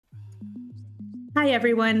Hi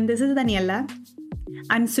everyone, this is Daniela.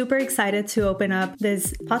 I'm super excited to open up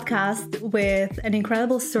this podcast with an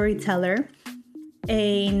incredible storyteller,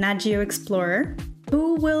 a Nat Geo explorer,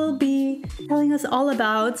 who will be telling us all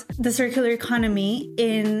about the circular economy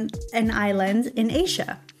in an island in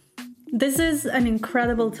Asia. This is an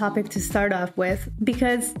incredible topic to start off with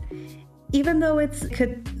because even though it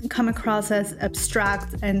could come across as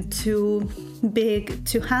abstract and too big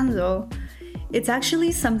to handle, it's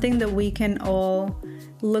actually something that we can all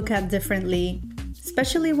look at differently,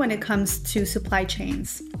 especially when it comes to supply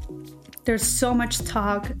chains. There's so much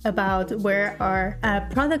talk about where our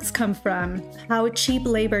products come from, how cheap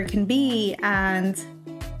labor can be, and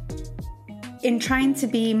in trying to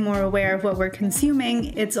be more aware of what we're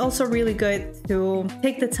consuming, it's also really good to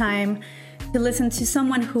take the time to listen to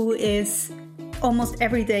someone who is almost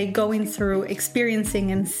every day going through,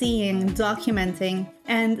 experiencing and seeing, documenting,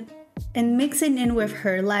 and mixing in with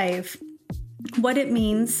her life what it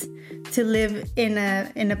means to live in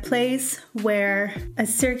a place where a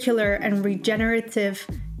circular and regenerative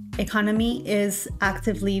economy is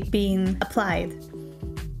actively being applied,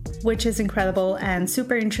 which is incredible and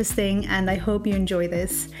super interesting, and I hope you enjoy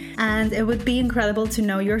this. And it would be incredible to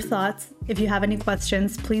know your thoughts. If you have any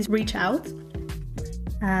questions, please reach out,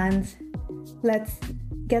 and let's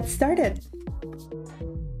get started.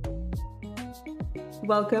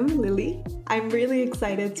 Welcome, Lilly. I'm really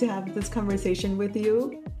excited to have this conversation with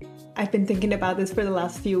you. I've been thinking about this for the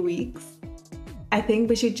last few weeks. I think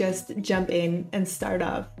we should just jump in and start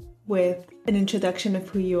off with an introduction of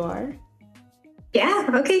who you are. Yeah,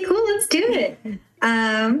 okay, cool. Let's do it.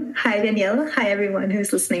 Hi, Daniela. Hi, everyone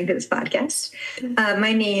who's listening to this podcast.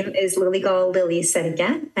 My name is Lilly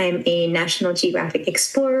Sedaghat. I'm a National Geographic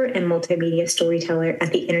explorer and multimedia storyteller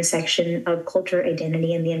at the intersection of culture,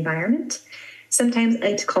 identity, and the environment. Sometimes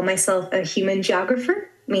I like to call myself a human geographer,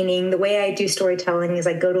 meaning the way I do storytelling is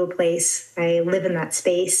I go to a place, I live in that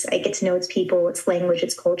space, I get to know its people, its language,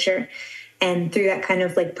 its culture. And through that kind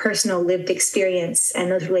of like personal lived experience and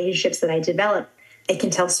those relationships that I develop, I can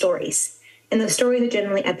tell stories. And those stories are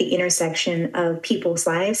generally at the intersection of people's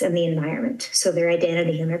lives and the environment. So their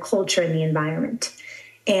identity and their culture and the environment.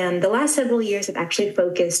 And the last several years have actually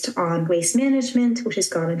focused on waste management, which has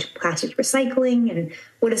gone into plastic recycling and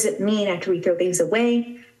what does it mean after we throw things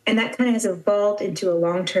away. And that kind of has evolved into a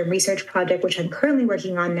long-term research project, which I'm currently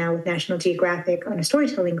working on now with National Geographic on a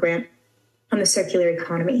storytelling grant on the circular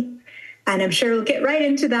economy. And I'm sure we'll get right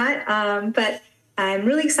into that. But I'm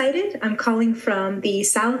really excited. I'm calling from the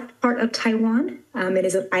south part of Taiwan. It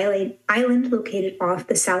is an island located off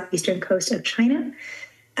the southeastern coast of China.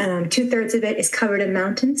 2/3 of it is covered in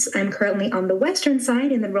mountains. I'm currently on the western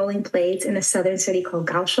side in the rolling plains in a southern city called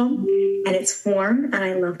Kaohsiung, and it's warm, and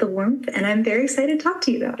I love the warmth, and I'm very excited to talk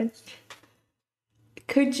to you about it.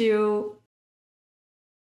 Could you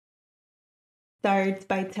start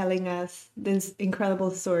by telling us this incredible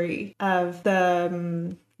story of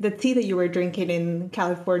the tea that you were drinking in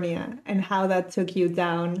California and how that took you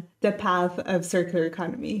down the path of circular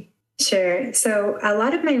economy? Sure. So a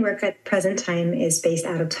lot of my work at the present time is based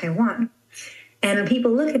out of Taiwan. And when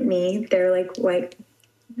people look at me, they're like, where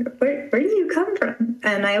do you come from?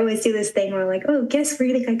 And I always do this thing where like, oh, guess where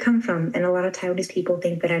you think I come from? And a lot of Taiwanese people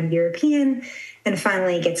think that I'm European, and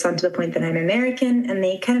finally it gets on to the point that I'm American. And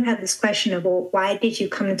they kind of have this question of, well, why did you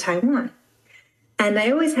come to Taiwan? And I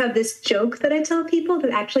always have this joke that I tell people that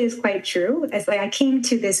actually is quite true. It's like I came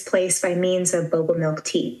to this place by means of boba milk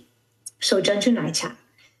tea. So Jeonju Nai Cha.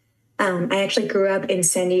 I actually grew up in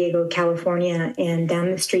San Diego, California, and down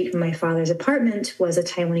the street from my father's apartment was a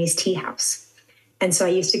Taiwanese tea house. And so I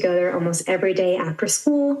used to go there almost every day after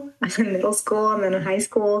school, in middle school, and then in high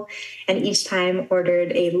school, and each time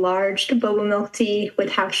ordered a large boba milk tea with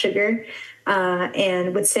house sugar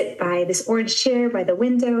and would sit by this orange chair by the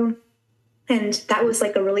window. And that was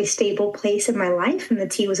like a really stable place in my life, and the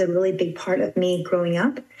tea was a really big part of me growing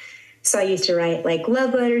up. So I used to write like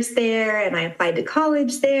love letters there, and I applied to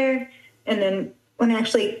college there. And then when I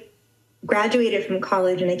actually graduated from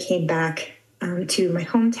college and I came back to my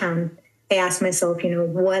hometown, I asked myself,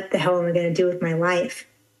 what the hell am I going to do with my life?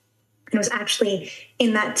 And it was actually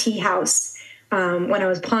in that tea house when I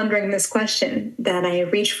was pondering this question that I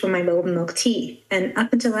reached for my boba milk tea. And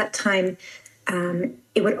up until that time,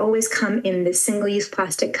 it would always come in this single-use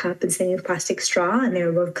plastic cup and single-use plastic straw, and they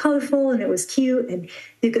were both colorful, and it was cute, and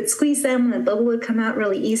you could squeeze them, and the bubble would come out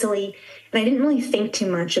really easily. And I didn't really think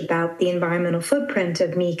too much about the environmental footprint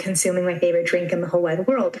of me consuming my favorite drink in the whole wide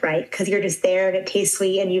world, right? Because you're just there, and it tastes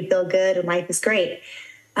sweet, and you feel good, and life is great.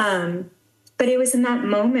 But it was in that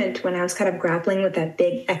moment when I was kind of grappling with that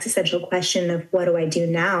big existential question of what do I do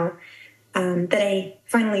now, that I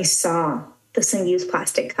finally saw the single-use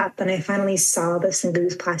plastic cup, and I finally saw the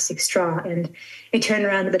single-use plastic straw, and I turned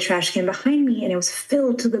around to the trash can behind me, and it was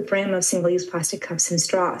filled to the brim of single-use plastic cups and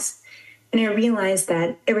straws. And I realized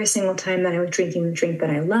that every single time that I was drinking the drink that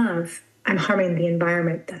I love, I'm harming the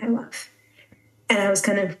environment that I love. And I was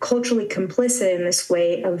kind of culturally complicit in this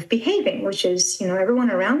way of behaving, which is,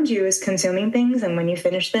 everyone around you is consuming things, and when you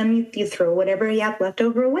finish them, you throw whatever you have left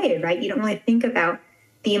over away, right? You don't really think about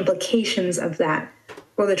the implications of that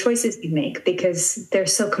or the choices you make because they're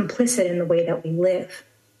so complicit in the way that we live.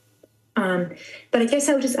 But I guess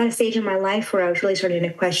I was just at a stage in my life where I was really starting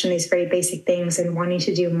to question these very basic things and wanting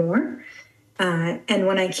to do more. And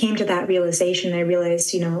when I came to that realization, I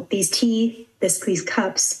realized, these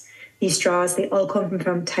cups, these straws, they all come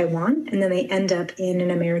from Taiwan, and then they end up in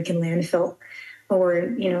an American landfill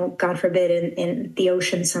or, God forbid, in the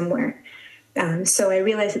ocean somewhere. So I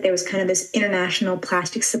realized that there was kind of this international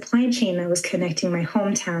plastic supply chain that was connecting my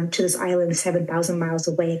hometown to this island 7,000 miles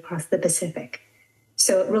away across the Pacific.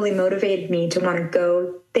 So it really motivated me to want to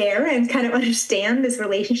go there and kind of understand this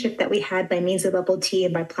relationship that we had by means of bubble tea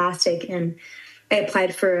and by plastic. And I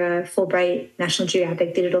applied for a Fulbright National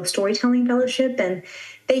Geographic Digital Storytelling Fellowship, and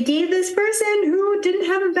they gave this person who didn't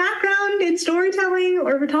have a background in storytelling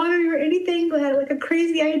or photography or anything, who had like a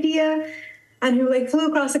crazy idea, and who flew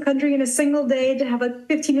across the country in a single day to have a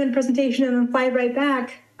 15-minute presentation and then fly right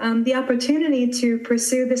back, the opportunity to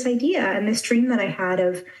pursue this idea and this dream that I had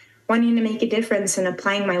of wanting to make a difference and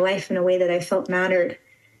applying my life in a way that I felt mattered,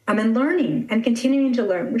 and learning and continuing to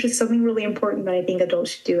learn, which is something really important that I think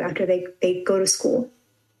adults should do after they go to school.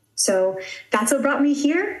 So that's what brought me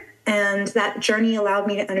here. And that journey allowed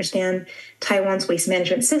me to understand Taiwan's waste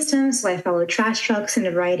management system. So I followed trash trucks in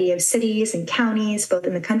a variety of cities and counties, both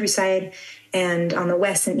in the countryside and on the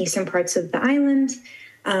west and eastern parts of the island,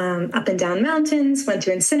 up and down mountains, went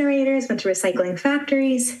to incinerators, went to recycling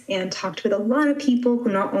factories, and talked with a lot of people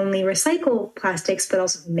who not only recycle plastics, but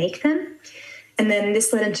also make them. And then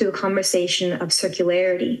this led into a conversation of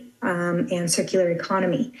circularity and circular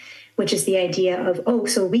economy, which is the idea of,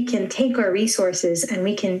 so we can take our resources and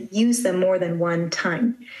we can use them more than one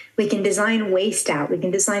time. We can design waste out. We can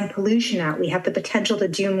design pollution out. We have the potential to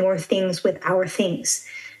do more things with our things.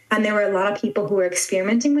 And there were a lot of people who were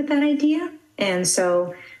experimenting with that idea. And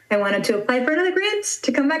so I wanted to apply for another grant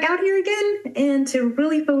to come back out here again and to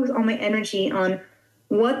really focus all my energy on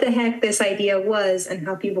what the heck this idea was and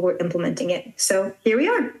how people were implementing it. So here we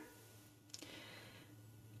are.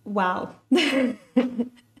 Wow. Yeah,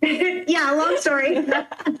 long story.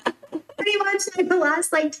 Pretty much the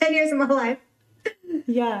last 10 years of my life.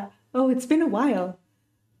 Yeah. Oh, it's been a while.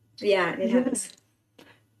 Yeah, it has.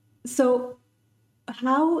 So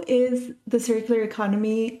how is the circular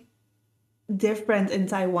economy different in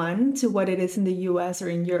Taiwan to what it is in the US or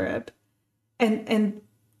in Europe? And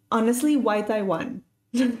honestly, why Taiwan?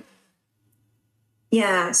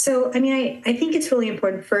 Yeah. So, I think it's really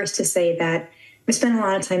important first to say that I spent a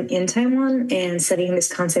lot of time in Taiwan and studying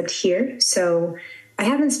this concept here. So I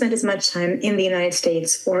haven't spent as much time in the United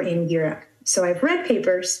States or in Europe. So I've read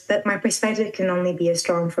papers, but my perspective can only be as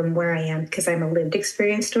strong from where I am because I'm a lived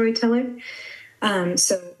experience storyteller.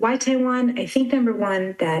 So why Taiwan? I think, number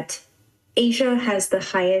one, that Asia has the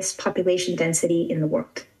highest population density in the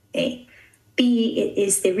world, A. B, it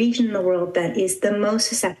is the region in the world that is the most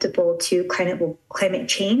susceptible to climate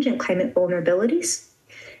change and climate vulnerabilities.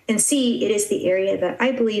 And C, it is the area that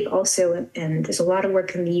I believe also, and there's a lot of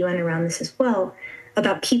work in the UN around this as well,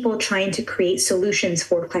 about people trying to create solutions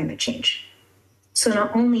for climate change. So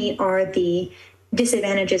not only are the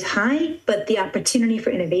disadvantages high, but the opportunity for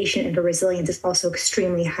innovation and for resilience is also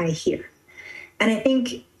extremely high here. And I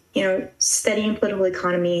think, studying political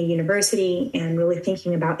economy in university and really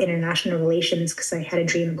thinking about international relations, because I had a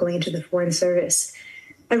dream of going into the foreign service,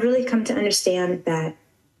 I've really come to understand that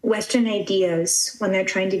Western ideas, when they're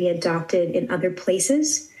trying to be adopted in other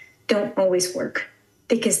places, don't always work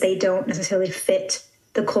because they don't necessarily fit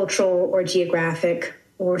the cultural or geographic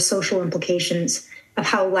or social implications of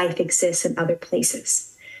how life exists in other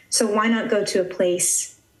places. So why not go to a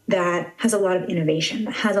place that has a lot of innovation,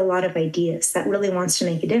 that has a lot of ideas, that really wants to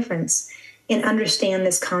make a difference and understand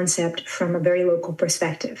this concept from a very local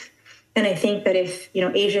perspective? And I think that if,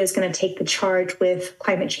 Asia is going to take the charge with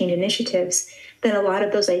climate change initiatives, then a lot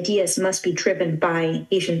of those ideas must be driven by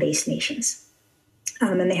Asian-based nations.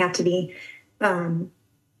 And they have to be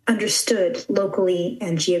understood locally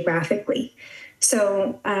and geographically.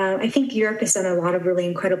 So I think Europe has done a lot of really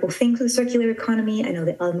incredible things with the circular economy. I know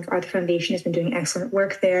the Ellen MacArthur Foundation has been doing excellent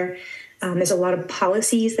work there. There's a lot of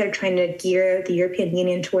policies that are trying to gear the European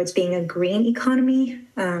Union towards being a green economy.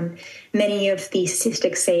 Many of the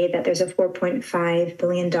statistics say that there's a $4.5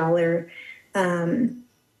 billion kind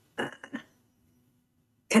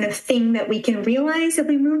of thing that we can realize if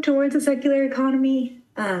we move towards a circular economy.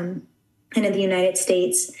 And in the United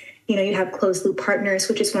States, you have closed loop partners,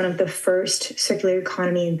 which is one of the first circular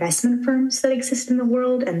economy investment firms that exist in the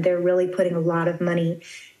world. And they're really putting a lot of money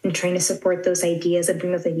in trying to support those ideas and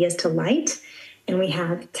bring those ideas to light. And we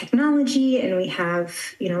have technology, and we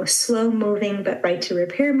have, slow moving but right to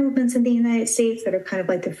repair movements in the United States that are kind of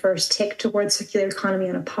like the first tick towards circular economy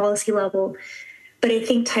on a policy level. But I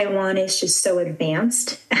think Taiwan is just so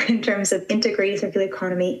advanced in terms of integrating circular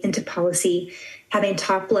economy into policy, having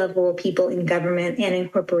top level people in government and in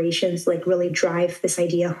corporations like really drive this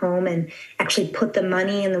idea home and actually put the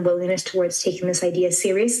money and the willingness towards taking this idea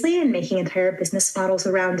seriously and making entire business models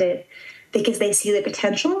around it, because they see the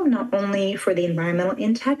potential not only for the environmental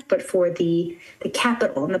impact, but for the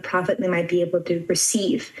capital and the profit they might be able to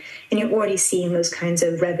receive. And you're already seeing those kinds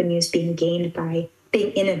of revenues being gained by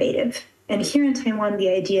being innovative. And here in Taiwan, the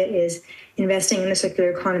idea is investing in the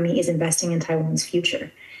circular economy is investing in Taiwan's future,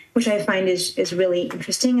 which I find is really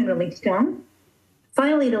interesting and really strong.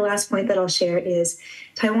 Finally, the last point that I'll share is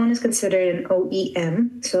Taiwan is considered an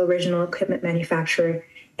OEM, so original equipment manufacturer,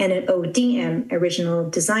 and an ODM, original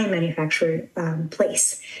design manufacturer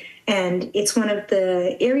place. And it's one of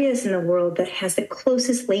the areas in the world that has the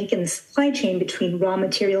closest link in the supply chain between raw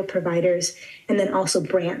material providers and then also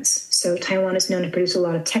brands. So Taiwan is known to produce a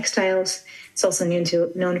lot of textiles. It's also known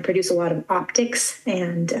to produce a lot of optics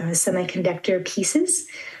and semiconductor pieces.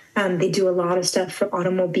 They do a lot of stuff for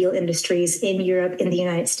automobile industries in Europe, in the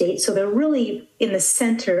United States. So they're really in the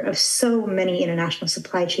center of so many international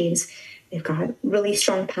supply chains. They've got really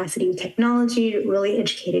strong capacity with technology, really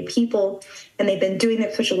educated people, and they've been doing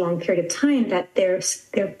that for such a long period of time that their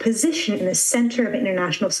position in the center of an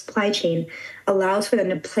international supply chain allows for them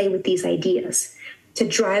to play with these ideas, to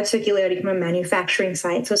drive circularity from a manufacturing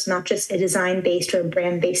side. So it's not just a design-based or a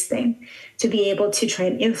brand-based thing, to be able to try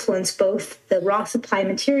and influence both the raw supply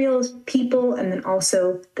materials, people, and then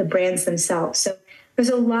also the brands themselves. So there's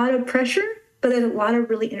a lot of pressure, but there's a lot of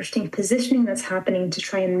really interesting positioning that's happening to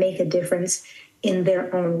try and make a difference in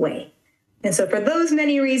their own way. And so for those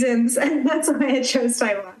many reasons, that's why I chose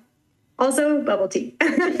Taiwan. Also, bubble tea.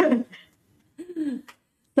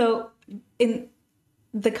 So in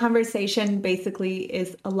the conversation basically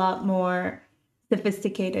is a lot more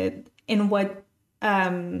sophisticated in what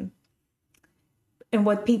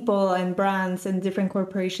people and brands and different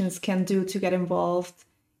corporations can do to get involved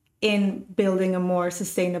in building a more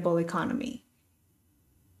sustainable economy.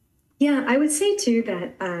 Yeah, I would say too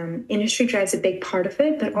that industry drives a big part of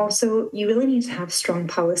it, but also you really need to have strong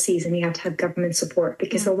policies and you have to have government support,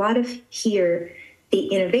 because a lot of here, the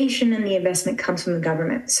innovation and the investment comes from the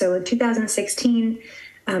government. So in 2016,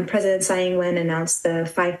 President Tsai Ing-wen announced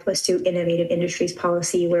the 5+2 Innovative Industries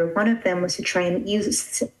policy, where one of them was to try and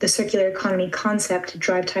use the circular economy concept to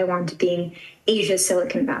drive Taiwan to being Asia's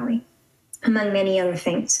Silicon Valley, among many other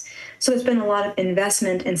things. So it's been a lot of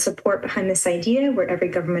investment and support behind this idea, where every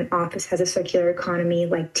government office has a circular economy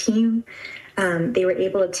like team. They were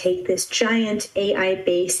able to take this giant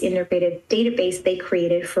AI-based integrated database they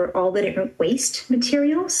created for all the different waste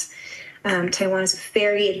materials. Taiwan has a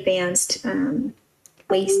very advanced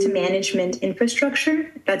waste management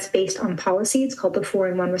infrastructure that's based on policy. It's called the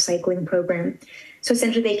 4-in-1 recycling program. So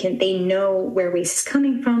essentially they know where waste is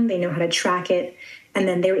coming from, they know how to track it, and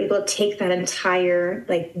then they were able to take that entire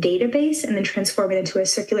database and then transform it into a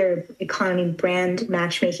circular economy brand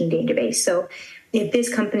matchmaking database. So if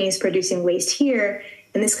this company is producing waste here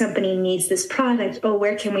and this company needs this product,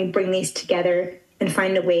 where can we bring these together and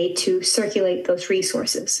find a way to circulate those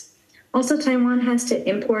resources? Also, Taiwan has to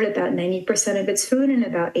import about 90% of its food and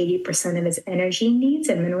about 80% of its energy needs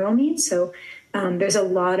and mineral needs. So there's a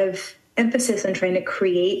lot of emphasis on trying to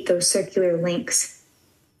create those circular links.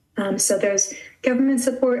 So there's government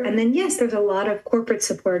support. And then, yes, there's a lot of corporate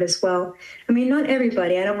support as well. I mean, not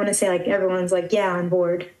everybody. I don't want to say everyone's on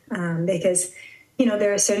board, because,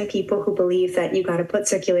 there are certain people who believe that you got to put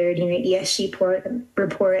circularity in your ESG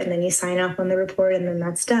report and then you sign off on the report and then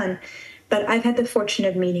that's done. But I've had the fortune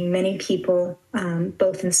of meeting many people,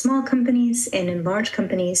 both in small companies and in large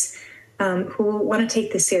companies, who want to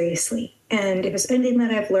take this seriously. And if there's anything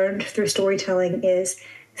that I've learned through storytelling is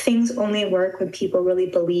things only work when people really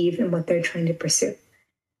believe in what they're trying to pursue.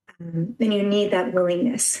 And you need that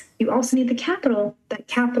willingness. You also need the capital. That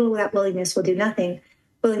capital without willingness will do nothing.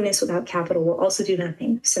 Willingness without capital will also do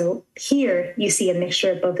nothing. So here you see a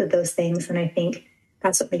mixture of both of those things. And I think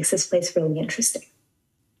that's what makes this place really interesting.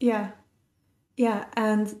 Yeah. Yeah.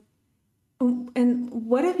 And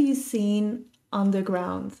what have you seen on the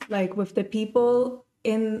ground, with the people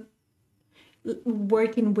in,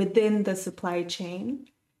 working within the supply chain,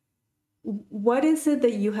 what is it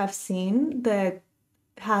that you have seen that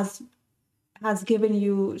has given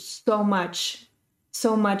you so much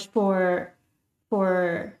for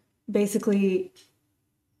basically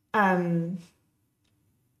I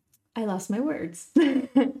lost my words.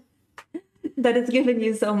 That it's given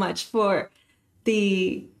you so much for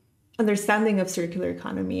the understanding of circular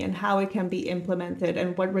economy and how it can be implemented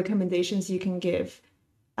and what recommendations you can give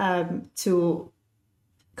to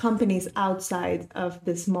companies outside of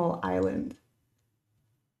the small island.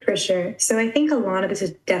 For sure. So I think a lot of this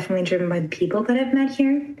is definitely driven by the people that I've met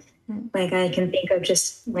here. Like I can think of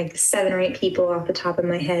just like 7 or 8 people off the top of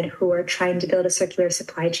my head who are trying to build a circular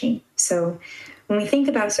supply chain. So when we think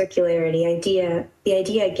about circularity, the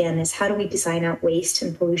idea again is how do we design out waste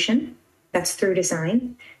and pollution? That's through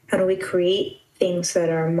design. How do we create things that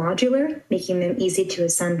are modular, making them easy to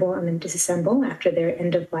assemble and then disassemble after their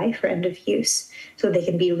end of life or end of use, so they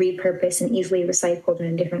can be repurposed and easily recycled in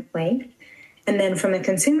a different way? And then from a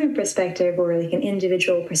consumer perspective or like an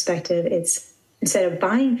individual perspective, it's instead of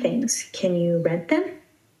buying things, can you rent them?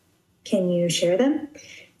 Can you share them?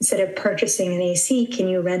 Instead of purchasing an AC, can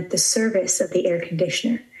you rent the service of the air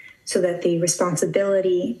conditioner so that the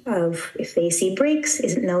responsibility of if the AC breaks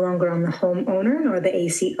isn't no longer on the homeowner or the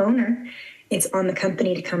AC owner, it's on the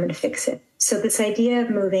company to come and fix it. So this idea of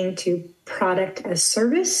moving to product as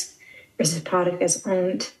service versus product as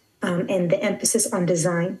owned, and the emphasis on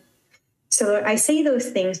design. So I say those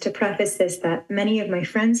things to preface this, that many of my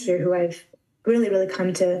friends here who I've really, really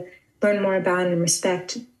come to learn more about and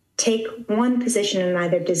respect take one position in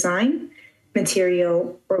either design,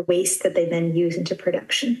 material, or waste that they then use into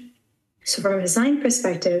production. So from a design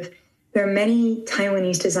perspective, there are many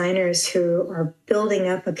Taiwanese designers who are building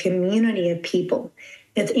up a community of people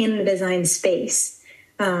within the design space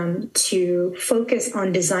to focus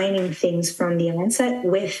on designing things from the onset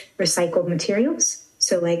with recycled materials.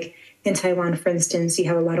 So like in Taiwan, for instance, you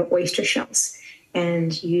have a lot of oyster shells.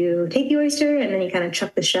 And you take the oyster and then you kind of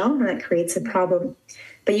chuck the shell, and that creates a problem.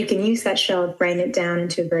 But you can use that shell, grind it down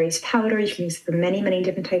into various powder. You can use it for many, many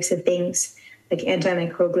different types of things, like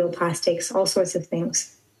antimicrobial plastics, all sorts of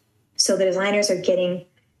things. So the designers are getting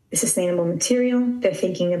the sustainable material. They're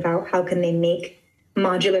thinking about how can they make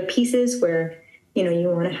modular pieces where, you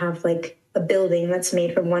want to have like a building that's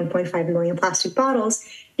made from 1.5 million plastic bottles.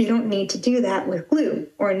 You don't need to do that with glue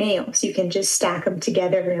or nails. You can just stack them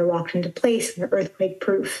together and they're locked into place and they're earthquake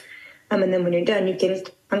proof. And then when you're done, you can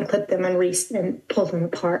unclip them and pull them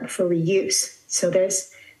apart for reuse. So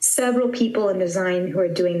there's several people in design who are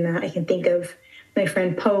doing that. I can think of my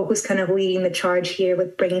friend Po, who's kind of leading the charge here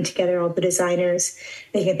with bringing together all the designers.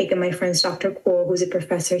 I can think of my friend Dr. Kuo, who's a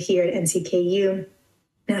professor here at NCKU,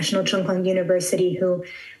 National Chung Kung University, who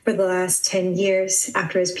for the last 10 years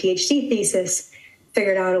after his PhD thesis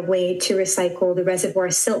figured out a way to recycle the reservoir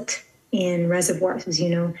silt in reservoirs. As you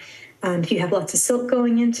know, if you have lots of silt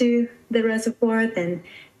going into the reservoir, then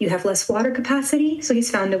you have less water capacity. So he's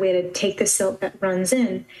found a way to take the silt that runs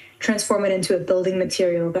in, transform it into a building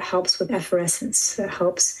material that helps with effervescence, that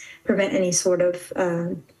helps prevent any sort of,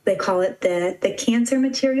 they call it the cancer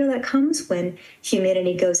material that comes when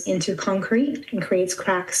humidity goes into concrete and creates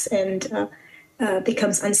cracks and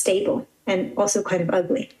becomes unstable and also kind of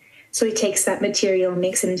ugly. So he takes that material and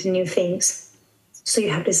makes it into new things. So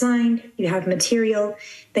you have design, you have material,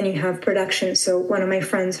 then you have production. So one of my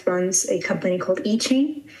friends runs a company called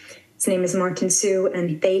eChain. His name is Martin Su,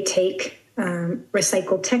 and they take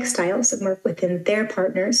recycled textiles and work within their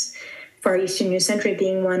partners, Far Eastern New Century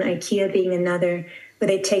being one, IKEA being another, where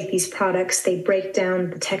they take these products, they break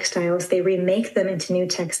down the textiles, they remake them into new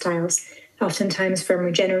textiles, oftentimes from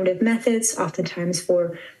regenerative methods, oftentimes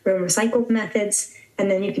for recycled methods. And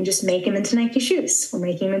then you can just make them into Nike shoes or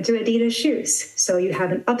making them into Adidas shoes. So you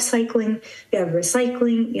have an upcycling, you have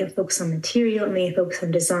recycling, you have focus on material, and you focus on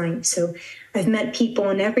design. So I've met people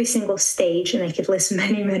in every single stage, and I could list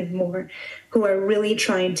many, many more, who are really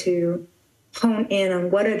trying to hone in on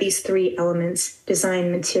what are these 3 elements,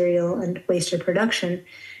 design, material, and waste or production,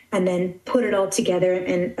 and then put it all together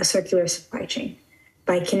in a circular supply chain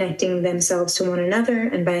by connecting themselves to one another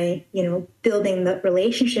and by, building the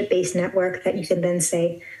relationship-based network that you can then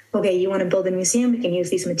say, okay, you want to build a museum, we can use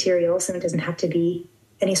these materials, and it doesn't have to be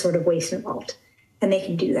any sort of waste involved. And they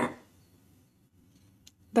can do that.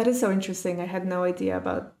 That is so interesting. I had no idea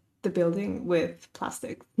about the building with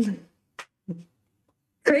plastic.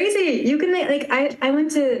 Crazy. You can make, I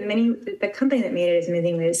went to the company that made it is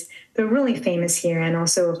amazing. They're really famous here and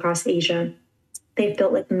also across Asia. They've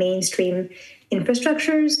built mainstream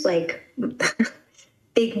infrastructures,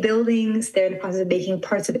 big buildings. They're in the process of making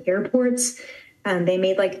parts of airports. They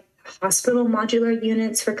made hospital modular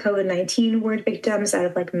units for COVID-19 ward victims out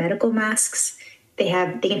of like medical masks. They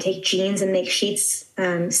can take jeans and make seats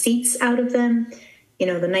out of them. You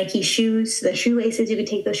know, the Nike shoes, the shoelaces, you could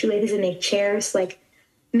take those shoelaces and make chairs. Like,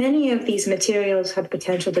 many of these materials have the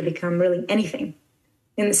potential to become really anything.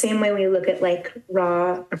 In the same way we look at like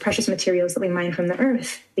raw or precious materials that we mine from the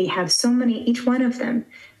earth, we have so many, each one of them,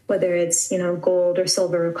 whether it's, you know, gold or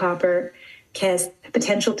silver or copper, has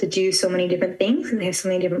potential to do so many different things, and they have so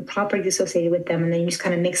many different properties associated with them, and then you just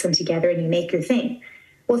kind of mix them together and you make your thing.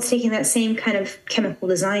 Well, it's taking that same kind of chemical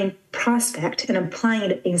design prospect and applying it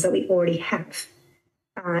to things that we already have,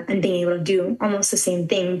 and being able to do almost the same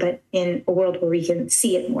thing, but in a world where we can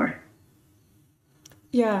see it more.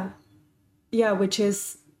 Yeah, which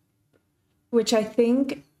I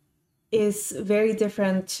think is very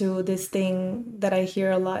different to this thing that I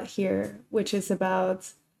hear a lot here, which is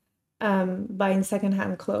about buying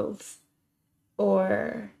secondhand clothes,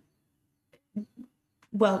 or,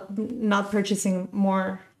 well, not purchasing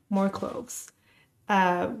more clothes,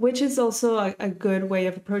 which is also a good way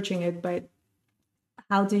of approaching it. But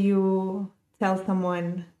how do you tell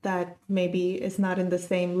someone that maybe is not in the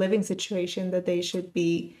same living situation that they should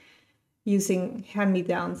be using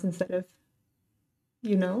hand-me-downs instead of,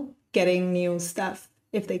 you know, getting new stuff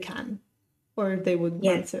if they can, or if they would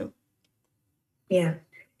want to? Yeah.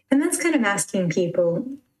 And that's kind of asking people,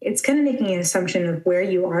 it's kind of making an assumption of where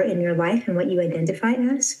you are in your life and what you identify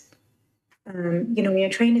as. You know, when you're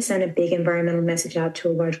trying to send a big environmental message out to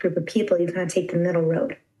a large group of people, you kind of take the middle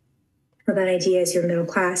road. So that idea is you're middle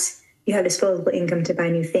class, you have disposable income to buy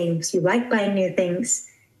new things, you like buying new things,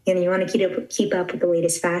 you know, you want to keep up with the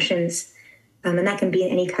latest fashions. And that can be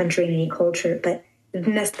in any country, in any culture, but it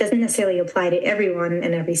doesn't necessarily apply to everyone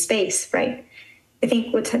in every space, right? I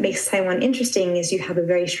think what makes Taiwan interesting is you have a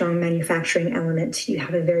very strong manufacturing element. You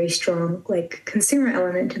have a very strong like consumer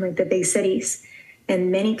element in like the big cities,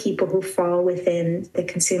 and many people who fall within the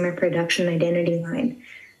consumer production identity line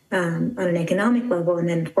on an economic level. And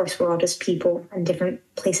then, of course, we're all just people in different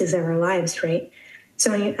places of our lives, right?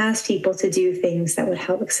 So when you ask people to do things that would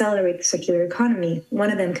help accelerate the circular economy,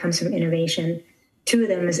 one of them comes from innovation. Two of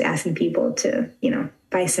them is asking people to, you know,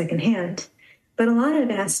 buy secondhand. But a lot of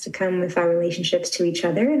it has to come with our relationships to each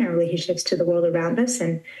other and our relationships to the world around us.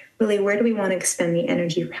 And really, where do we want to expend the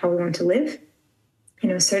energy for how we want to live? You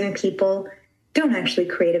know, certain people don't actually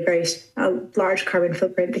create a large carbon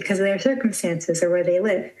footprint because of their circumstances or where they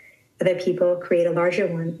live. Other people create a larger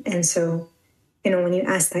one. And so, you know, when you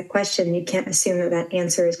ask that question, you can't assume that that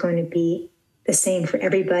answer is going to be the same for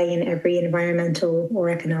everybody in every environmental or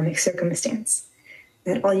economic circumstance.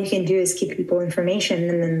 That all you can do is give people information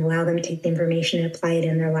and then allow them to take the information and apply it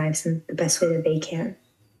in their lives in the best way that they can.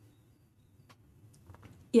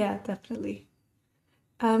 Yeah, definitely.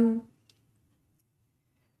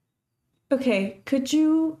 Okay, could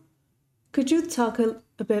you talk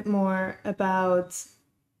a bit more about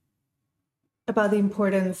the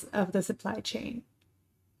importance of the supply chain?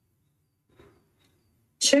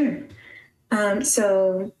 Sure.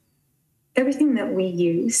 So everything that we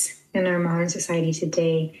use in our modern society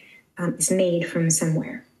today is made from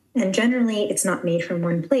somewhere. And generally, it's not made from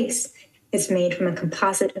one place. It's made from a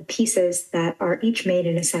composite of pieces that are each made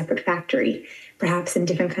in a separate factory, perhaps in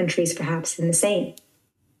different countries, perhaps in the same.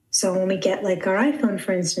 So when we get like our iPhone,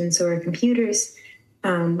 for instance, or our computers,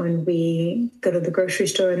 when we go to the grocery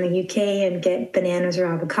store in the UK and get bananas or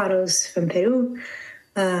avocados from Peru,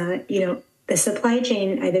 you know, the supply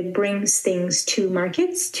chain either brings things to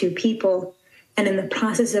markets, to people, and in the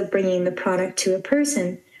process of bringing the product to a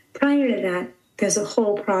person, prior to that, there's a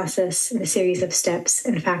whole process and a series of steps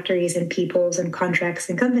and factories and peoples and contracts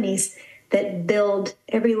and companies that build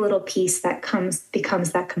every little piece that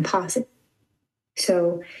becomes that composite.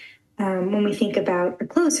 So when we think about our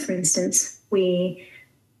clothes, for instance, we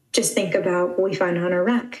just think about what we find on our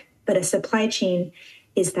rack. But a supply chain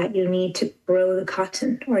is that you need to grow the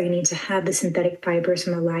cotton, or you need to have the synthetic fibers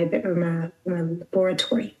from a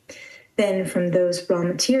laboratory. Then from those raw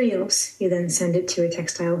materials, you then send it to a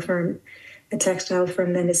textile firm. A textile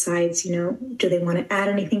firm then decides, you know, do they want to add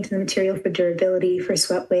anything to the material for durability, for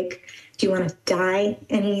sweat wick? Do you want to dye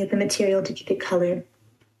any of the material to keep it color?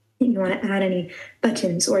 Do you want to add any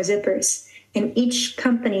buttons or zippers? And each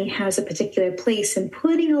company has a particular place in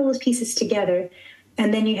putting all those pieces together.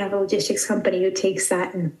 And then you have a logistics company who takes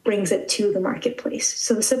that and brings it to the marketplace.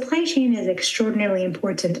 So the supply chain is extraordinarily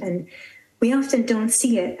important, and we often don't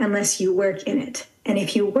see it unless you work in it. And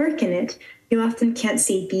if you work in it, you often can't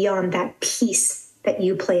see beyond that piece that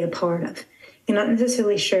you play a part of. You're not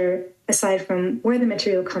necessarily sure, aside from where the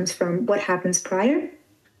material comes from, what happens prior,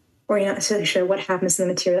 or you're not necessarily sure what happens to the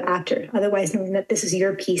material after, otherwise knowing that this is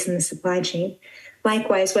your piece in the supply chain.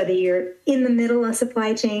 Likewise, whether you're in the middle of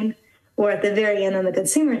supply chain or at the very end on the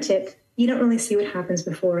consumer tip, you don't really see what happens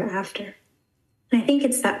before or after. And I think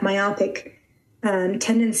it's that myopic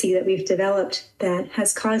tendency that we've developed that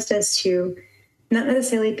has caused us to not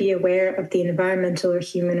necessarily be aware of the environmental or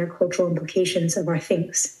human or cultural implications of our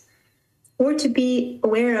things, or to be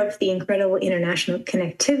aware of the incredible international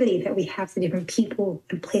connectivity that we have to different people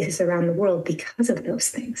and places around the world because of those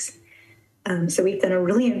things. So we've done a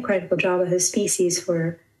really incredible job as a species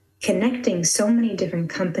for connecting so many different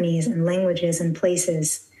companies and languages and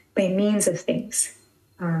places by means of things.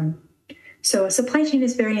 So a supply chain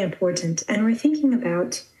is very important, and we're thinking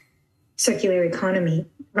about circular economy.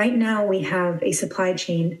 Right now, we have a supply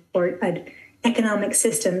chain or an economic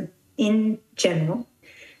system in general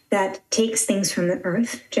that takes things from the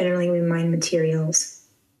earth. Generally, we mine materials,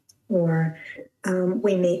 or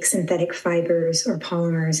we make synthetic fibers or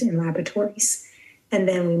polymers in laboratories. And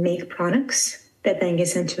then we make products that then get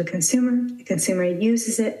sent to a consumer. The consumer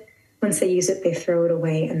uses it. Once they use it, they throw it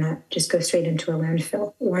away, and that just goes straight into a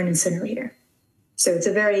landfill or an incinerator. So it's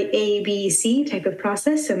a very A, B, C type of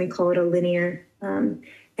process, and we call it a linear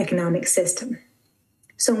economic system.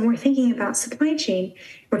 So when we're thinking about supply chain,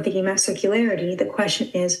 we're thinking about circularity. The question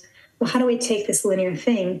is, well, how do we take this linear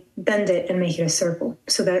thing, bend it, and make it a circle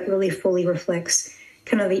so that it really fully reflects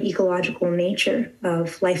kind of the ecological nature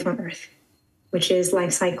of life on Earth, which is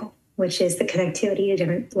life cycle, which is the connectivity to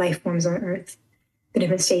different life forms on Earth, the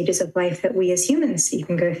different stages of life that we as humans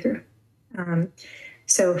even go through.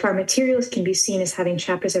 So if our materials can be seen as having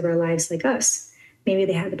chapters of our lives like us, maybe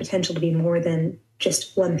they have the potential to be more than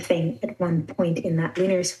just one thing at one point in that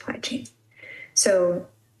linear supply chain. So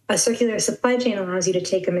a circular supply chain allows you to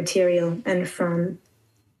take a material and from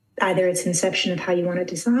either its inception of how you want it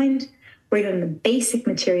designed, or even the basic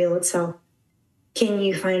material itself, can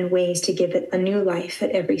you find ways to give it a new life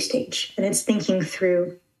at every stage? And it's thinking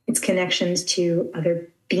through its connections to other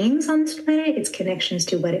beings on this planet, its connections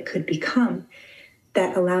to what it could become,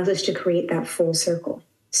 that allows us to create that full circle.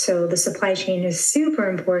 So the supply chain is super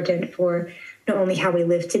important for not only how we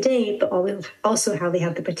live today, but also how they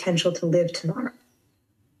have the potential to live tomorrow.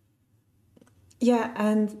 Yeah,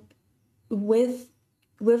 and with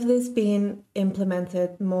this being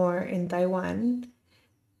implemented more in Taiwan,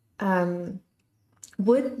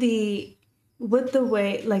 would the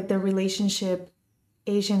way, like the relationship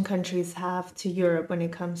Asian countries have to Europe when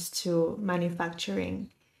it comes to manufacturing,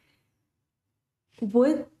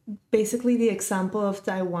 would basically the example of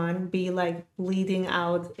Taiwan be like bleeding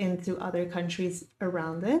out into other countries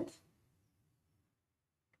around it?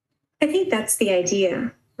 I think that's the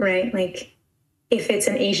idea, right? Like, if it's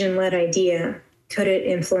an Asian-led idea, could it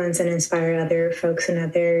influence and inspire other folks in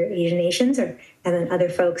other Asian nations, and then other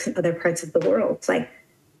folks in other parts of the world? It's like,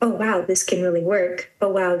 oh, wow, this can really work. Oh,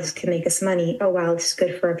 wow, this can make us money. Oh, wow, this is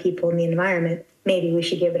good for our people and the environment. Maybe we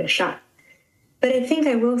should give it a shot. But I think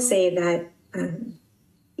I will say that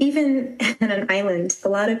even on an island, a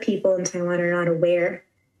lot of people in Taiwan are not aware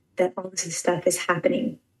that all this stuff is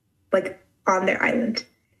happening, like on their island.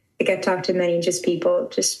 Like, I've talked to many just people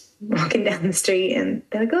just walking down the street, and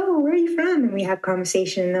they're like, oh, where are you from? And we have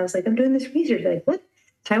conversation, and I was like, I'm doing this research. They're like, what?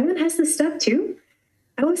 Taiwan has this stuff too?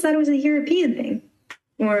 I always thought it was a European thing.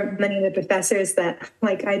 Or many of the professors that,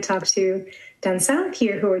 like, I talked to down south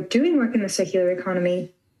here who are doing work in the circular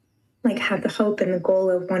economy, like, have the hope and the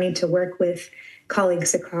goal of wanting to work with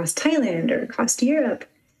colleagues across Thailand or across Europe,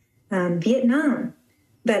 Vietnam.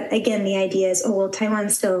 But again, the idea is, oh, well,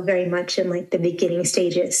 Taiwan's still very much in like the beginning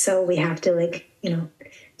stages. So we have to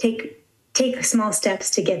take small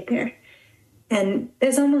steps to get there. And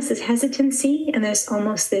there's almost this hesitancy and there's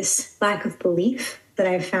almost this lack of belief that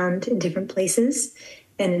I've found in different places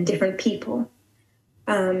and in different people.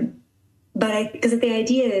 Because the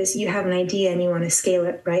idea is you have an idea and you want to scale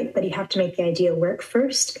it, right? But you have to make the idea work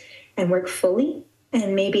first and work fully.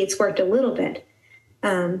 And maybe it's worked a little bit,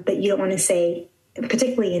 but you don't want to say,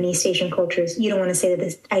 particularly in East Asian cultures, you don't want to say that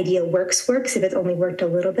this idea works if it's only worked a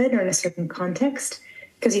little bit or in a certain context,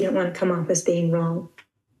 because you don't want to come off as being wrong.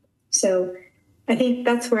 So I think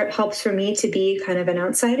that's where it helps for me to be kind of an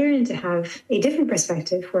outsider and to have a different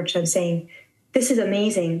perspective, which I'm saying, this is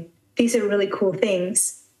amazing. These are really cool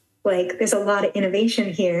things. Like, there's a lot of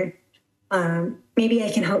innovation here. Maybe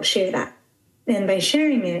I can help share that. And by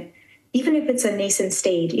sharing it, even if it's a nascent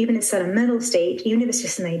stage, even if it's at a middle stage, even if it's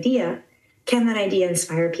just an idea, can that idea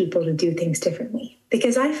inspire people to do things differently?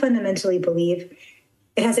 Because I fundamentally believe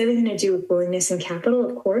it has everything to do with willingness and capital,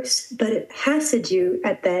 of course, but it has to do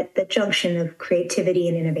at that junction of creativity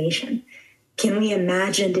and innovation. Can we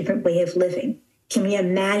imagine a different way of living? Can we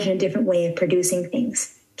imagine a different way of producing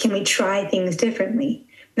things? Can we try things differently?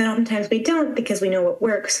 And oftentimes we don't because we know what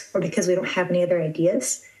works or because we don't have any other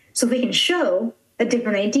ideas. So if we can show a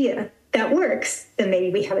different idea that works, then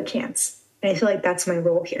maybe we have a chance. And I feel like that's my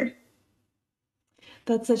role here.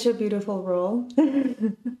 That's such a beautiful role.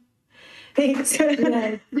 Thanks. Yes.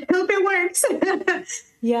 I hope it works.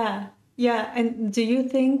 Yeah. Yeah. And do you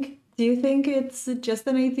think it's just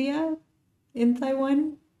an idea in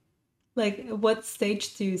Taiwan? Like, what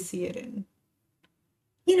stage do you see it in?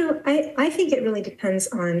 I think it really depends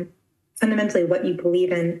on fundamentally what you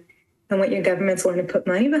believe in and what your government's willing to put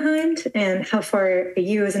money behind and how far are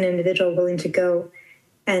you as an individual willing to go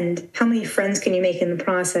and how many friends can you make in the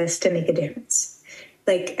process to make a difference.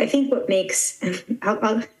 Like, I think what makes, it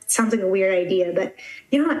sounds like a weird idea, but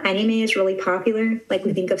you know how anime is really popular? Like,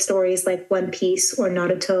 we think of stories like One Piece or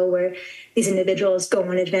Naruto where these individuals go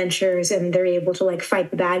on adventures and they're able to like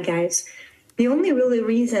fight the bad guys. The only really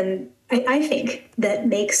reason I think that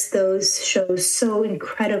makes those shows so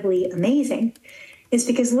incredibly amazing is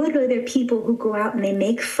because literally they're people who go out and they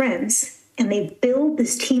make friends and they build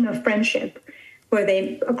this team of friendship where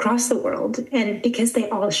they across the world. And because they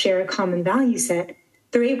all share a common value set,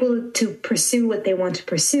 they're able to pursue what they want to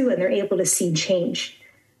pursue and they're able to see change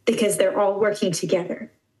because they're all working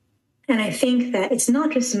together. And I think that it's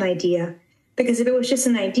not just an idea, because if it was just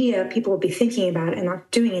an idea, people would be thinking about it and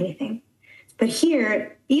not doing anything. But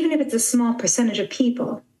here, even if it's a small percentage of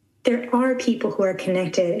people, there are people who are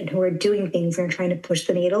connected and who are doing things and are trying to push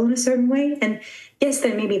the needle in a certain way. And yes,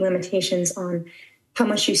 there may be limitations on how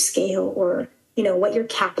much you scale or, what your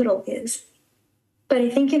capital is. But I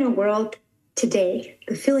think in a world today,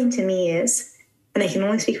 the feeling to me is, and I can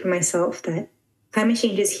only speak for myself, that climate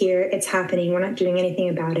change is here, it's happening, we're not doing anything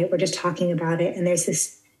about it, we're just talking about it. And there's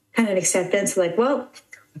this kind of acceptance like, well,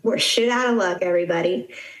 we're shit out of luck,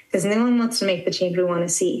 everybody, because no one wants to make the change we want to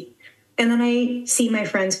see. And then I see my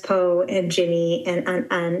friends Po and Jimmy and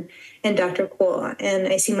An and Dr. Kuo, and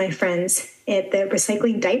I see my friends at the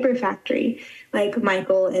recycling diaper factory, like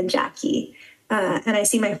Michael and Jackie. And I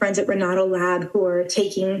see my friends at Renato Lab who are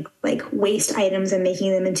taking like waste items and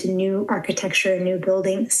making them into new architecture and new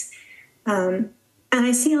buildings. And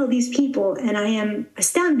I see all these people and I am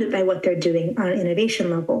astounded by what they're doing on an innovation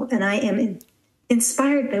level. And I am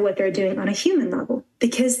inspired by what they're doing on a human level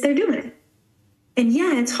because they're doing it. And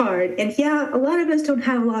yeah, it's hard. And yeah, a lot of us don't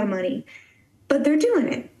have a lot of money, but they're doing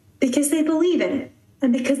it because they believe in it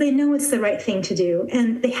and because they know it's the right thing to do.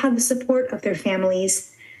 And they have the support of their families.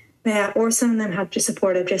 Or some of them have the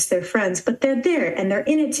support of just their friends, but they're there and they're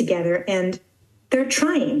in it together and they're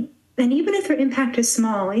trying. And even if their impact is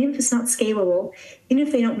small, even if it's not scalable, even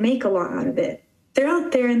if they don't make a lot out of it, they're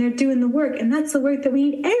out there and they're doing the work. And that's the work that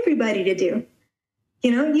we need everybody to do.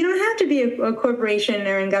 You don't have to be a corporation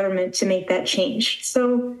or in government to make that change.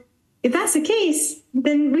 So if that's the case,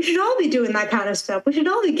 then we should all be doing that kind of stuff. We should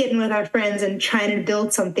all be getting with our friends and trying to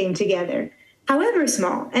build something together, however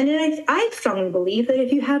small. And I strongly believe that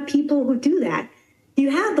if you have people who do that, you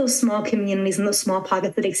have those small communities and those small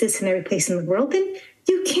pockets that exist in every place in the world, then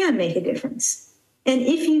you can make a difference. And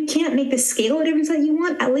if you can't make the scale of difference that you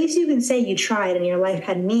want, at least you can say you tried and your life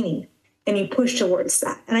had meaning and you push towards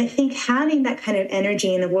that. And I think having that kind of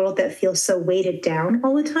energy in a world that feels so weighted down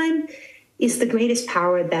all the time is the greatest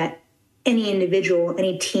power that any individual,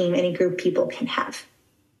 any team, any group of people can have.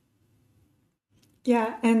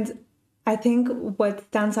 Yeah, and I think what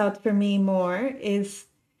stands out for me more is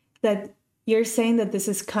that you're saying that this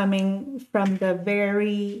is coming from the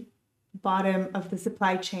very bottom of the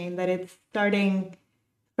supply chain, that it's starting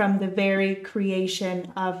from the very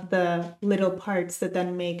creation of the little parts that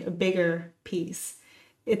then make a bigger piece.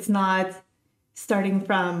 It's not starting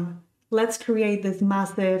from, let's create this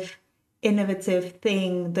massive, innovative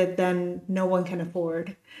thing that then no one can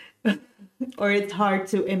afford, or it's hard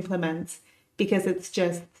to implement because it's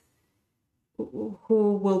just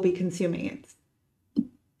who will be consuming it.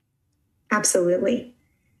 Absolutely.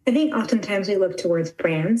 I think oftentimes we look towards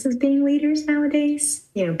brands as being leaders nowadays,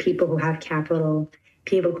 people who have capital,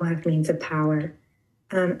 people who have means of power.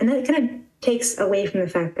 And that kind of takes away from the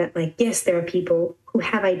fact that, yes, there are people who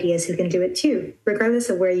have ideas who can do it too, regardless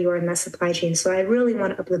of where you are in that supply chain. So I really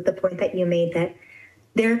want to uplift the point that you made that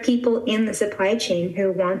there are people in the supply chain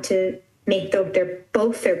who want to make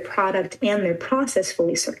both their product and their process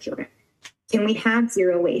fully circular. Can we have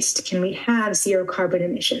zero waste? Can we have zero carbon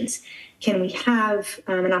emissions? Can we have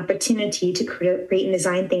an opportunity to create and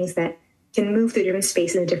design things that can move through different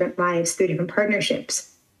spaces and different lives through different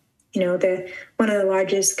partnerships? One of the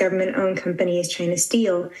largest government-owned companies, China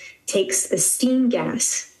Steel, takes the steam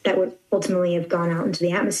gas that would ultimately have gone out into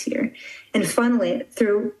the atmosphere and funnel it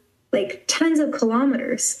through like tens of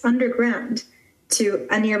kilometers underground to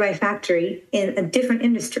a nearby factory in a different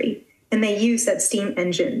industry. And they use that steam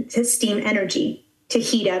energy to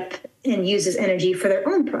heat up and use as energy for their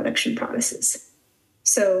own production processes.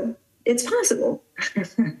 So it's possible.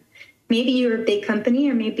 Maybe you're a big company,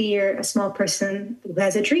 or maybe you're a small person who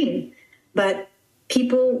has a dream, but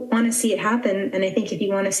people want to see it happen. And I think if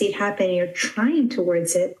you want to see it happen and you're trying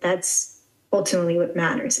towards it, that's ultimately what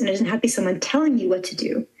matters. And it doesn't have to be someone telling you what to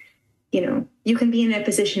do. You know, you can be in a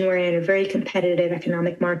position where in a very competitive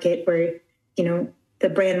economic market where, you know, the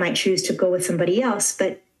brand might choose to go with somebody else,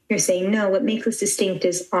 but you're saying, no, what makes us distinct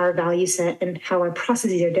is our value set and how our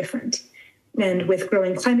processes are different. And with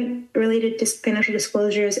growing climate-related financial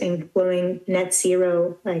disclosures and growing net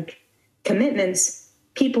zero commitments,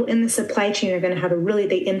 people in the supply chain are going to have a really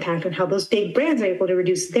big impact on how those big brands are able to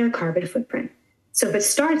reduce their carbon footprint. So if it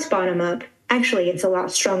starts bottom up, actually it's a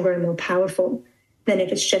lot stronger and more powerful than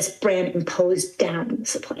if it's just brand imposed down the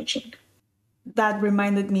supply chain. That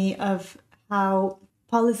reminded me of how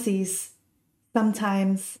policies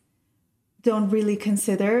sometimes don't really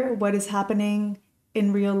consider what is happening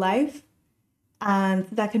in real life. And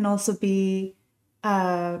that can also be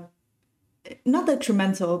not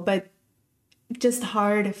detrimental, but just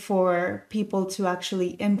hard for people to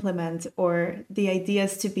actually implement, or the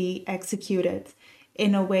ideas to be executed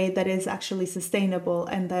in a way that is actually sustainable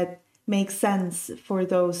and that makes sense for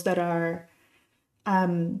those that are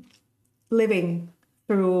living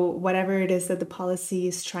through whatever it is that the policy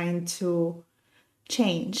is trying to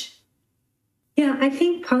change. Yeah, I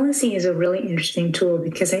think policy is a really interesting tool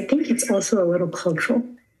because I think it's also a little cultural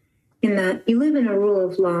in that you live in a rule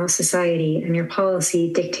of law society and your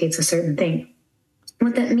policy dictates a certain thing.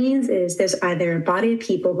 What that means is there's either a body of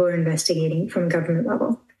people who are investigating from government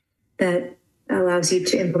level that allows you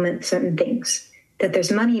to implement certain things, that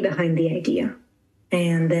there's money behind the idea.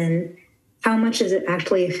 And then how much does it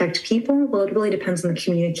actually affect people? Well, it really depends on the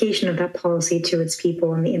communication of that policy to its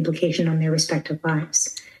people and the implication on their respective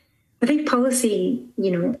lives. I think policy,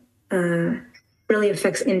 really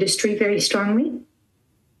affects industry very strongly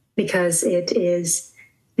because it is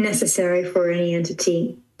necessary for any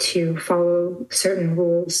entity to follow certain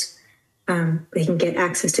rules. They can get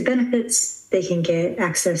access to benefits, they can get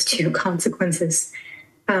access to consequences.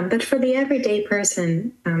 But for the everyday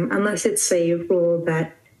person, unless it's a rule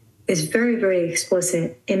that is very, very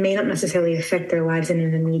explicit, it may not necessarily affect their lives in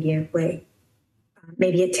an immediate way.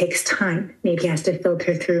 Maybe it takes time. Maybe it has to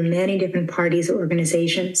filter through many different parties or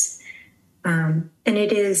organizations. And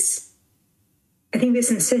it is, I think this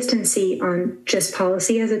insistency on just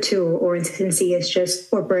policy as a tool, or insistency as just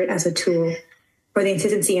corporate as a tool, or the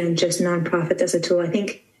insistency on just nonprofits as a tool, I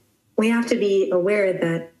think we have to be aware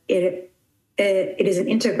that it is an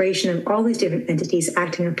integration of all these different entities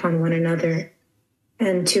acting upon one another,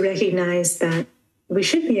 and to recognize that we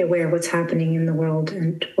should be aware of what's happening in the world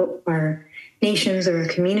and what our nations or our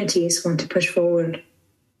communities want to push forward.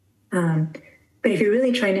 But if you're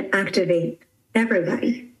really trying to activate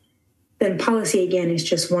everybody, then policy, again, is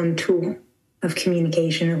just one tool of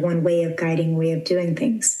communication or one way of guiding, way of doing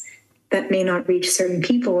things that may not reach certain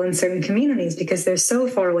people in certain communities because they're so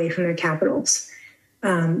far away from their capitals.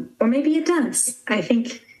 Or maybe it does. I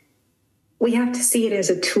think we have to see it as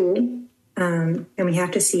a tool, and we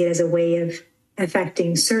have to see it as a way of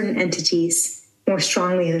affecting certain entities more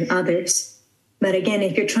strongly than others. But again,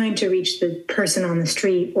 if you're trying to reach the person on the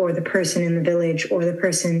street or the person in the village or the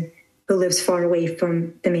person who lives far away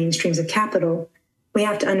from the mainstreams of capital, we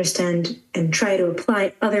have to understand and try to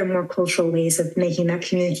apply other more cultural ways of making that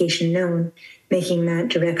communication known, making that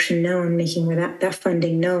direction known, making that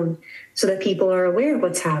funding known, so that people are aware of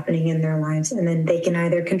what's happening in their lives, and then they can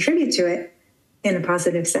either contribute to it in a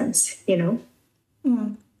positive sense,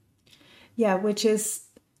 Yeah, which is,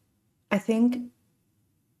 I think,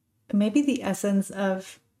 maybe the essence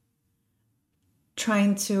of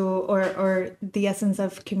trying to, or the essence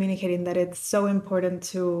of communicating, that it's so important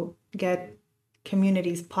to get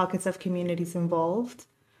communities, pockets of communities involved,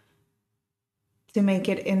 to make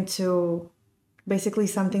it into basically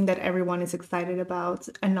something that everyone is excited about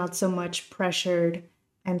and not so much pressured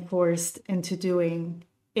and forced into doing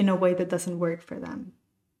in a way that doesn't work for them.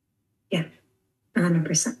 Yeah,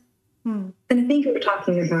 100%. And I think we're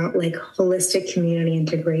talking about holistic community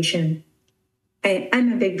integration.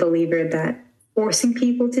 I'm a big believer that forcing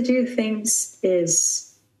people to do things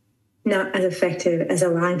is not as effective as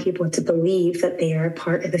allowing people to believe that they are a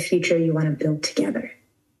part of the future you want to build together.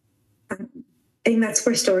 I think that's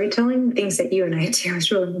where storytelling, things that you and I do,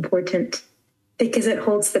 is really important because it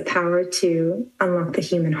holds the power to unlock the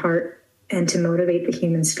human heart and to motivate the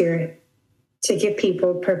human spirit. to give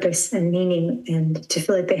people purpose and meaning and to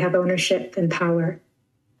feel like they have ownership and power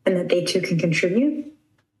and that they too can contribute.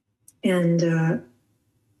 And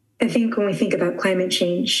I think when we think about climate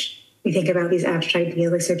change, we think about these abstract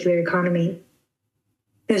ideas like circular economy.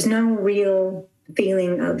 There's no real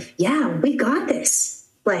feeling of, yeah, we got this.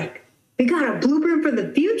 Like, we got a blueprint for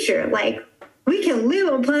the future. Like, we can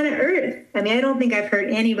live on planet Earth. I mean, I don't think I've heard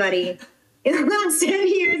anybody in the last 10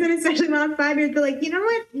 years, and especially the last 5 years, be like, you know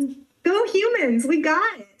what? Go humans, we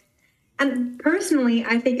got it. And personally,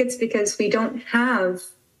 I think it's because we don't have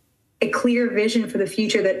a clear vision for the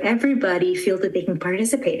future that everybody feels that they can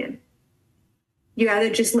participate in. You either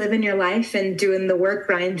just live in your life and doing the work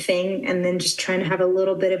grind thing and then just trying to have a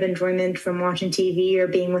little bit of enjoyment from watching TV or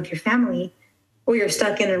being with your family, or you're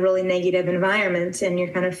stuck in a really negative environment and you're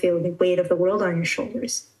kind of feeling the weight of the world on your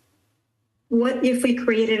shoulders. What if we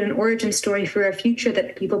created an origin story for a future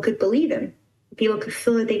that people could believe in, people could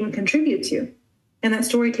feel that they can contribute to? And that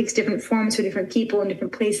story takes different forms for different people in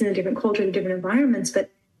different places and different cultures and different environments, but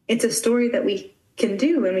it's a story that we can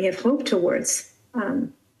do and we have hope towards.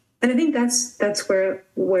 And I think that's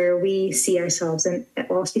where we see ourselves. And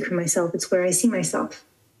I'll speak for myself. It's where I see myself,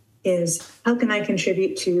 is how can I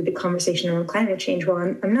contribute to the conversation around climate change? Well,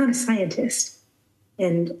 I'm not a scientist,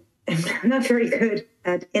 and I'm not very good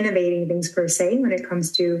at innovating things per se when it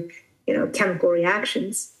comes to, chemical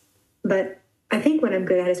reactions. But I think what I'm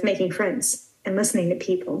good at is making friends and listening to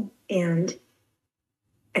people. And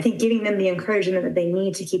I think giving them the encouragement that they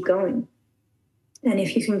need to keep going. And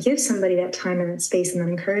if you can give somebody that time and that space and that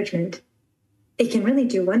encouragement, it can really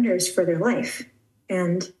do wonders for their life.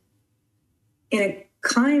 And in a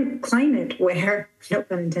climate where, no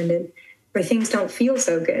pun intended, where things don't feel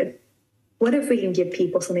so good, what if we can give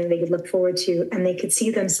people something they could look forward to and they could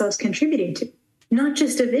see themselves contributing to? Not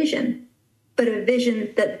just a vision, but a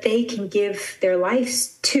vision that they can give their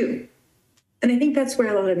lives to. And I think that's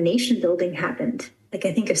where a lot of nation building happened. Like,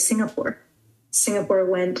 I think of Singapore. Singapore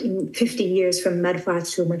went in 50 years from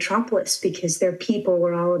mudflats to a metropolis because their people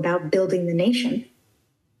were all about building the nation.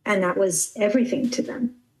 And that was everything to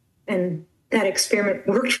them. And that experiment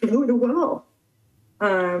worked really well.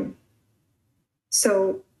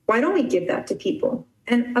 So why don't we give that to people?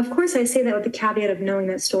 And of course, I say that with the caveat of knowing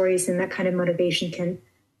that stories and that kind of motivation can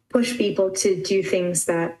push people to do things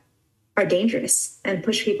that are dangerous and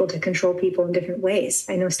push people to control people in different ways.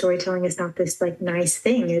 I know storytelling is not this nice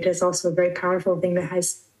thing. It is also a very powerful thing that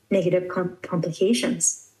has negative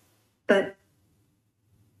complications. But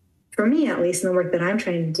for me, at least in the work that I'm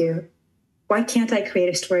trying to do, why can't I create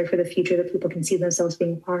a story for the future that people can see themselves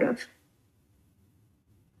being a part of?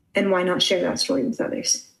 And why not share that story with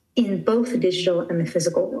others in both the digital and the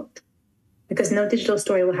physical world? Because no digital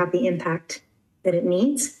story will have the impact that it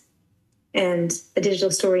needs. And a digital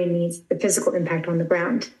story needs the physical impact on the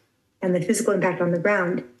ground. And the physical impact on the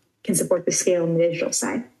ground can support the scale on the digital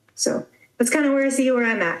side. So that's kind of where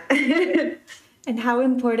I'm at. And how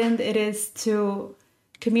important it is to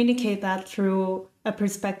communicate that through a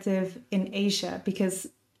perspective in Asia. Because,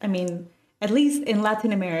 at least in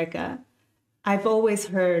Latin America, I've always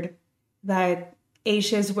heard that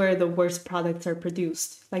Asia is where the worst products are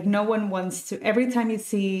produced. No one wants to, every time you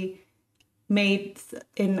see made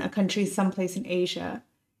in a country someplace in Asia,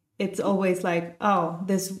 it's always oh,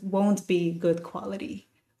 this won't be good quality,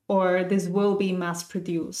 or this will be mass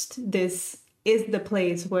produced. This is the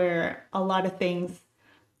place where a lot of things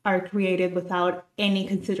are created without any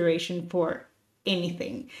consideration for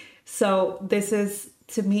anything. So this is,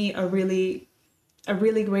 to me, a really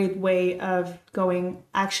great way of going,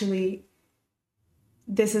 actually,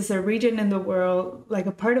 this is a region in the world,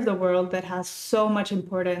 a part of the world that has so much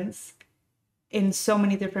importance in so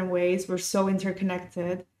many different ways. We're so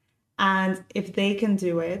interconnected. And if they can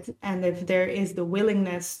do it, and if there is the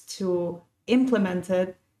willingness to implement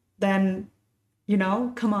it, then,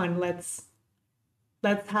 come on, let's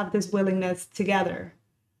have this willingness together.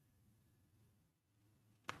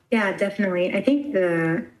 Yeah, definitely. I think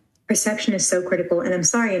the perception is so critical. And I'm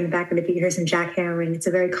sorry, in the background, if you hear some jackhammering, it's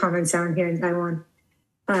a very common sound here in Taiwan.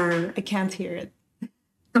 I can't hear it.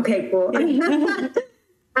 Okay, cool.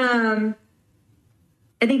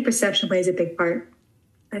 I think perception plays a big part.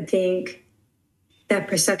 I think that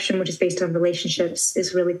perception, which is based on relationships,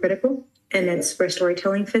 is really critical. And that's where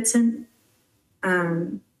storytelling fits in.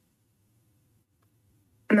 And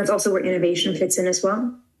that's also where innovation fits in as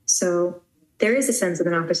well. So there is a sense of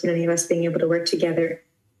an opportunity of us being able to work together.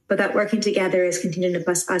 But that working together is contingent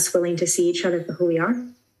upon us willing to see each other for who we are,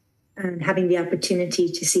 and having the opportunity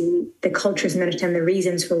to see the cultures and understand the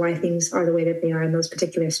reasons for why things are the way that they are in those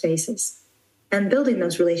particular spaces. And building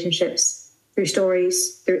those relationships through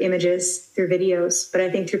stories, through images, through videos, but I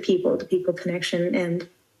think through people, to people connection, and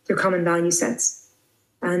through common value sets.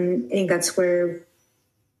 And I think that's where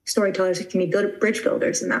storytellers can be bridge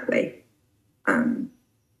builders in that way.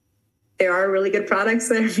 There are really good products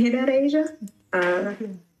that are made out of Asia.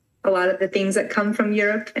 A lot of the things that come from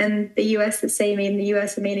Europe and the US that say made in the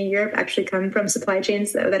US and made in Europe actually come from supply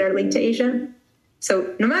chains that are linked to Asia.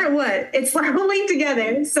 So no matter what, it's all linked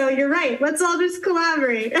together. So you're right. Let's all just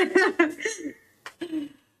collaborate.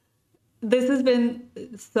 This has been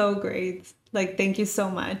so great. Like, thank you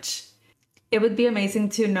so much. It would be amazing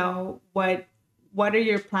to know what are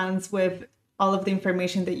your plans with all of the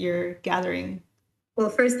information that you're gathering. Well,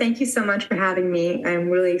 first, thank you so much for having me. I'm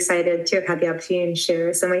really excited to have had the opportunity to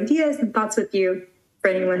share some ideas and thoughts with you. For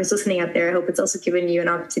anyone who's listening out there, I hope it's also given you an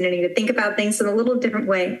opportunity to think about things in a little different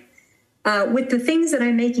way. With the things that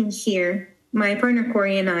I'm making here, my partner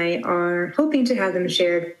Corey and I are hoping to have them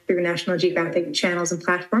shared through National Geographic channels and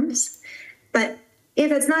platforms. But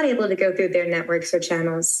if it's not able to go through their networks or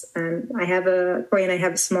channels, Corey and I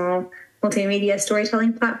have a small multimedia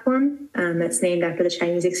storytelling platform that's named after the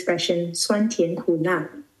Chinese expression 酸甜苦辣,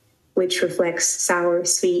 which reflects sour,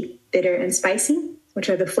 sweet, bitter, and spicy, which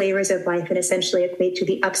are the flavors of life and essentially equate to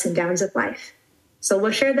the ups and downs of life. So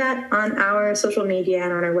we'll share that on our social media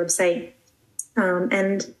and on our website.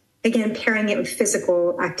 And again, pairing it with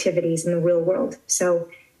physical activities in the real world. So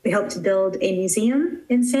we hope to build a museum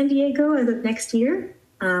in San Diego as of next year,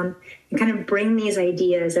 and kind of bring these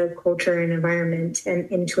ideas of culture and environment and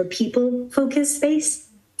into a people-focused space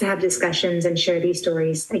to have discussions and share these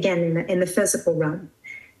stories, again, in the physical realm.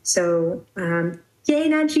 So yay,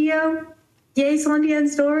 Nat Geo, yay, Swandian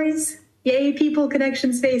stories, yay, people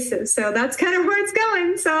connection spaces. So that's kind of where it's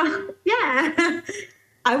going. So yeah.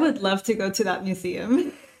 I would love to go to that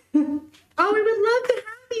museum. Oh, we would love to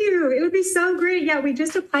have you. It would be so great. Yeah, we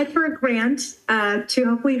just applied for a grant to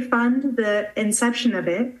hopefully fund the inception of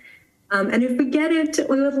it. And if we get it,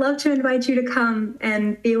 we would love to invite you to come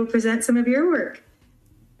and be able to present some of your work.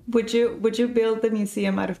 Would you build the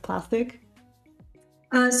museum out of plastic?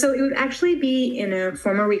 So it would actually be in a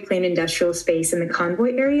former reclaimed industrial space in the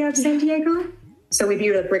Convoy area of San Diego. So we'd be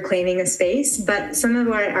reclaiming a space, but some of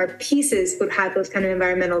our pieces would have those kind of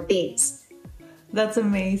environmental themes. That's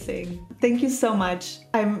amazing. Thank you so much.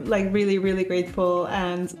 I'm really, really grateful,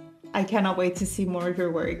 and I cannot wait to see more of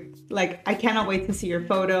your work. I cannot wait to see your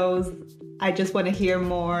photos. I just want to hear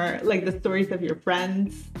more, the stories of your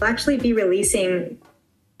friends. We'll actually be releasing,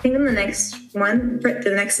 I think in the next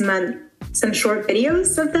month, some short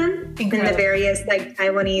videos of them. Incredible. In the various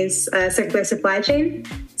Taiwanese circular supply chain.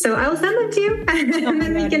 So I will send them to you, and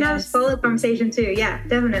then we can have a follow-up conversation too. Yeah,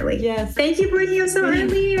 definitely. Yes. Thank you for waking up so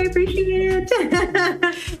early. I appreciate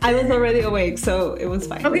it. I was already awake, so it was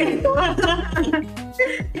fine. Okay.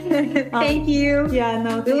 Thank you. Yeah,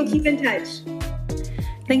 no, we will keep in touch.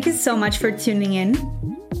 Thank you so much for tuning in.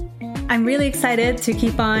 I'm really excited to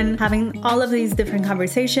keep on having all of these different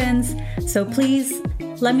conversations. So please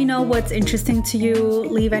let me know what's interesting to you.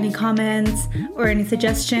 Leave any comments or any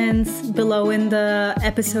suggestions below in the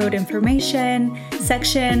episode information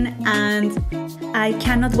section. And I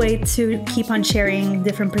cannot wait to keep on sharing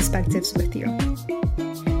different perspectives with you.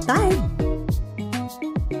 Bye.